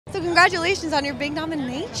So congratulations on your big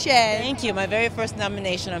nomination. Thank you. My very first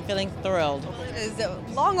nomination. I'm feeling thrilled. It is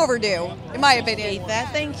long overdue, in my opinion. Appreciate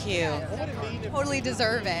that. Thank you. Totally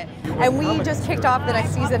deserve it. And we just kicked off the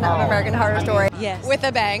next season of American Horror Story. Yes. With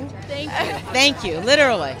a bang. Thank you. Thank you.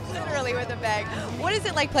 Literally. Literally with a bang. What is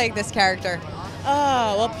it like playing this character?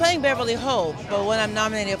 Oh, well, playing Beverly Hope, but what I'm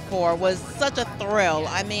nominated for was such a thrill.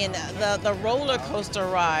 I mean, the roller coaster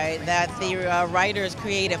ride that the writers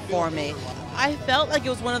created for me. I felt like it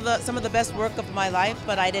was some of the best work of my life,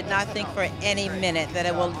 but I did not think for any minute that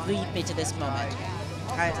it will lead me to this moment.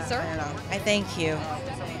 I don't know. I thank you.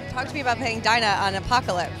 Talk to me about playing Dinah on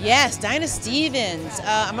Apocalypse. Yes, Dinah Stevens.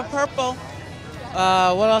 I'm a purple.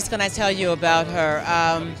 What else can I tell you about her?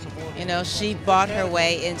 You know, she bought her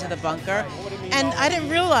way into the bunker. And I didn't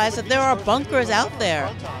realize that there are bunkers out there,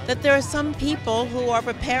 that there are some people who are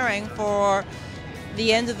preparing for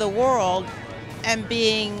the end of the world and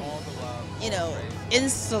being, you know,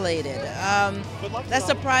 insulated. That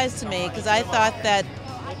surprised me because I thought that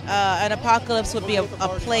an apocalypse would be a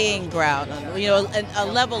playing ground, you know, a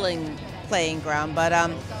leveling playing ground, but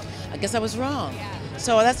I guess I was wrong.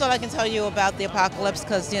 So that's all I can tell you about the apocalypse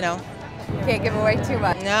because, you know. Can't give away too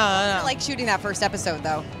much. No. I like shooting that first episode,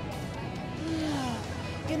 though.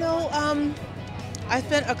 You know, I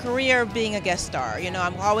spent a career being a guest star. You know,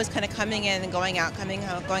 I'm always kind of coming in and going out, coming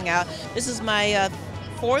out, going out. This is my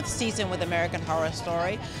fourth season with American Horror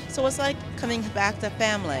Story, so it's like coming back to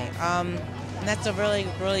family. And that's a really,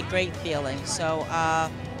 really great feeling. So,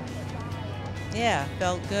 yeah,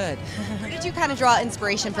 felt good. Where did you kind of draw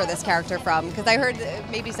inspiration for this character from? Because I heard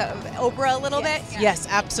maybe some Oprah a little bit. Yes,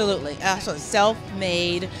 absolutely. So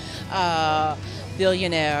self-made,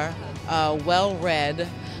 billionaire, well-read.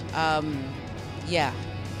 Yeah,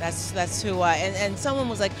 that's who I. And someone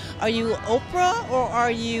was like, "Are you Oprah or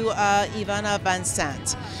are you Ivana Van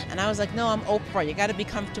Sant?" And I was like, "No, I'm Oprah. You got to be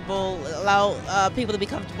comfortable. Allow people to be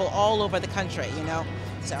comfortable all over the country. You know."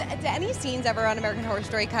 So. Do any scenes ever on American Horror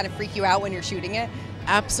Story kind of freak you out when you're shooting it?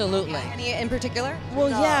 Absolutely. Any in particular? Well,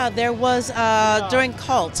 yeah, there was during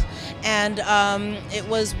Cult, and it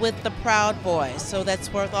was with the Proud Boys. So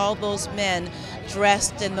that's where all those men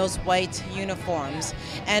dressed in those white uniforms.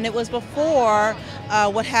 And it was before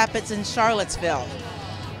what happens in Charlottesville.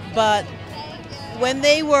 But when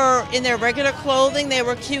they were in their regular clothing, they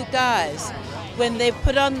were cute guys. When they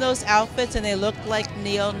put on those outfits and they looked like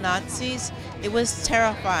neo-Nazis, it was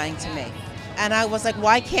terrifying to me. And I was like,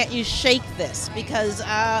 why can't you shake this? Because,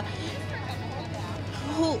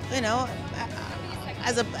 you know,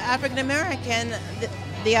 as an African American,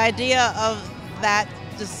 the idea of that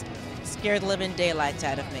just scared the living daylights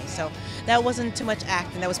out of me. So that wasn't too much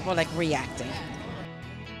acting, that was more like reacting.